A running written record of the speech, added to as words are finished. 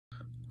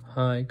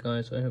Hi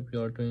guys, I hope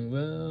you are doing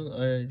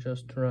well. I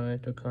just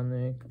tried to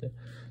connect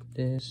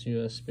this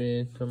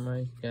USB to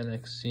my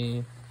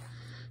Galaxy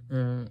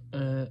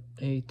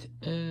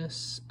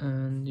 8s,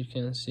 and you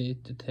can see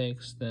it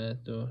takes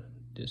that to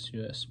this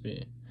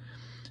USB.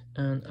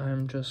 And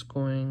I'm just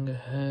going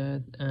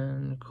ahead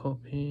and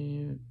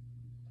copy.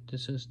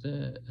 This is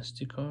the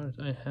SD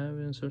card I have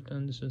inserted,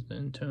 and this is the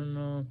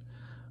internal.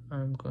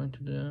 I'm going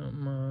to do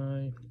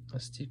my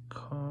SD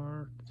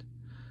card.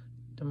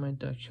 My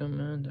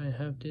document. I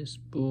have this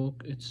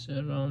book, it's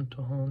around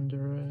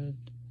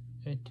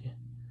 280.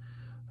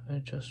 I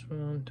just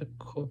want to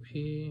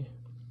copy.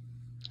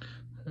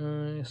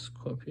 Let's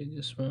copy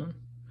this one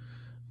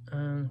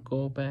and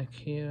go back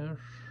here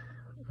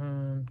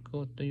and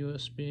go to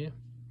USB,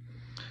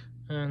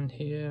 and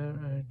here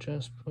I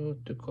just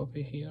put the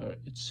copy here.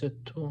 It's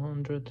at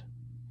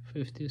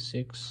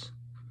 256.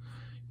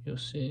 You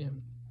see,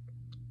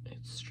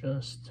 it's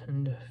just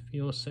in a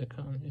few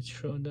seconds it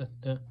showed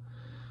that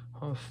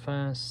how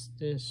fast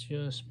this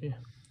USB.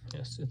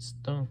 Yes, it's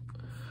done.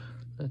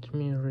 Let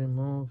me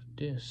remove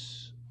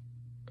this.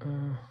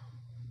 Can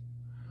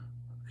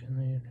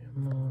I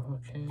remove?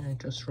 Okay, I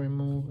just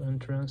remove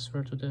and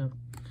transfer to the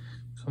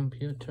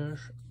computer,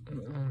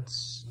 and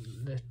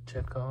let's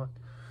check out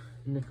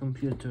in the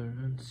computer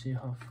and see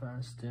how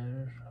fast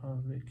there, how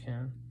we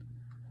can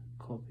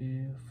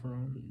copy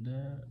from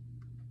the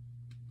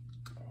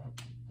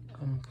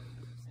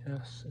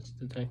yes, it's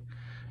the thing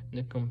in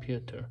the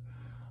computer.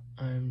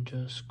 I'm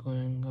just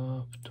going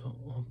up to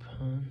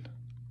open,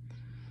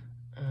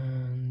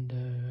 and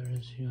there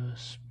is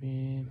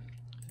USB.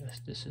 Yes,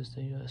 this is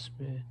the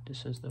USB,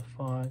 this is the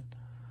file.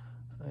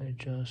 I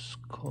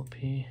just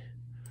copy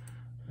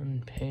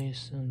and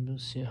paste, and we'll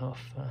see how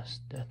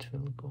fast that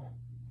will go.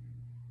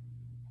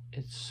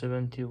 It's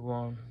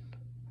 71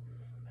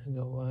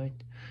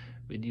 megabyte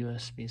with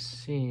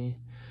USB-C,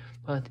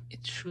 but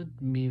it should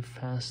be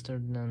faster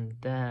than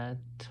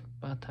that,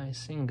 but I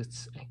think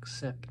it's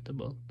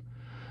acceptable.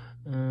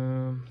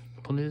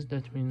 Please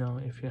let me know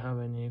if you have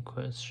any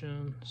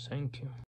questions. Thank you.